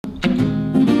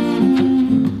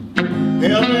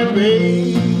Help me,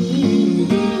 baby,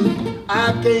 I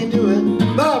can't do it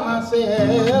by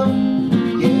myself.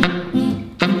 Yeah,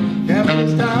 help me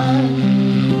this time.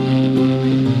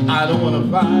 I don't wanna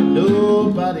find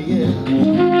nobody else.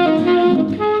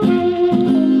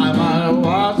 I might have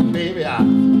washed, baby. I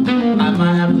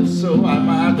might have to sew. I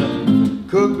might have to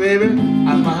cook, baby.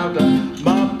 I might have to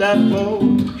mop that floor.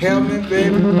 Help me,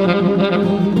 baby.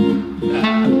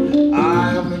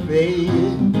 Help me, baby.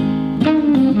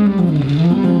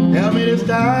 Help me this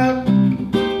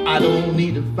time. I don't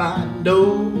need to find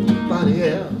nobody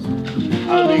else.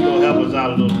 I think gonna help us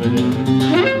out a little bit.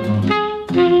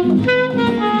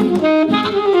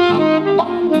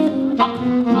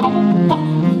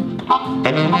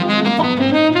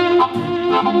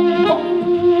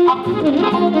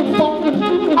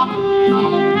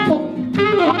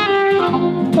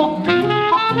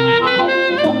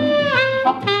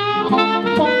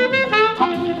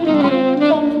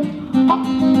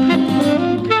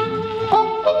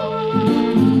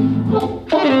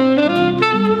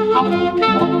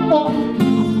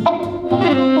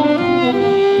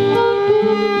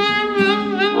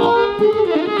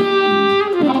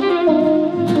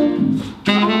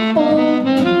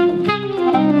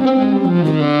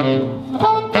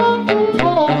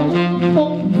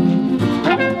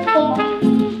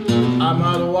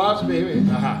 Baby,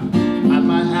 I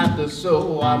might have to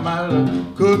sew, I might have to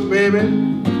cook, baby.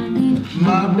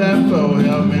 Mop that floor,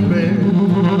 help me, baby.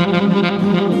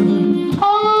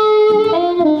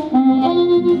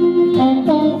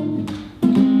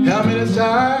 Help me this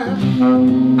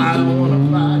time. I don't wanna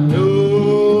find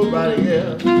nobody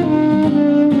else.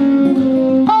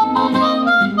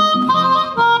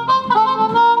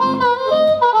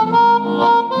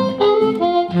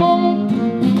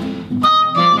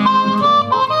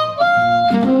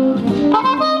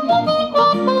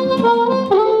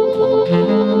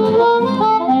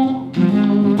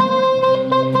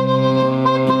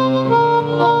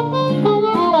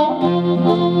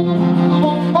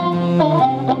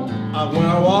 When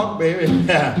I walk, baby,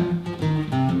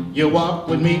 you walk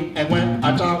with me, and when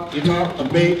I talk, you talk,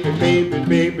 baby, baby,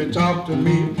 baby, talk to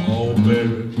me, oh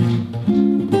baby.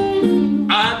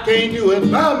 I can't do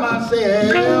it by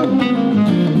myself.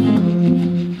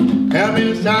 Help me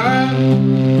this time.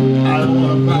 I don't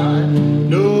wanna find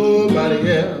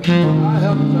nobody else. I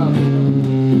help me out.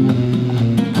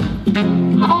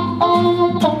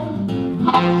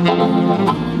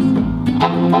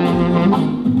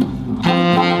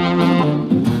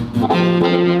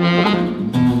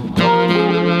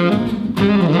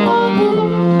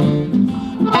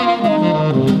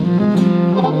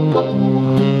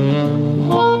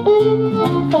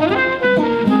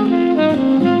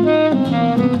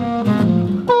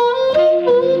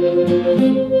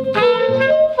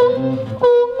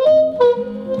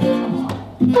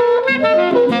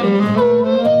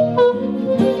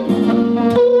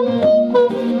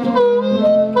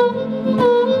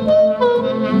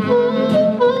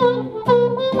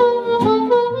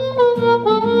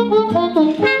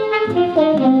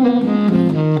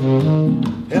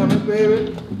 Help me, baby.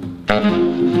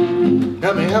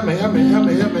 Help me, help me, help me, help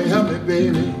me, help me, help me,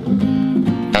 baby.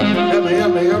 Help me,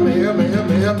 help me, help me, help me, help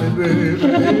me, help me, baby.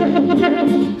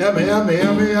 Help me, help me,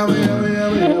 help me, help me, help me,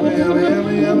 help me, help me, help me, help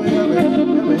me, help me,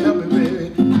 help me, help me, baby.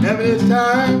 Help me this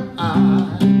time. I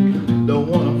don't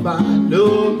wanna find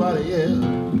nobody else.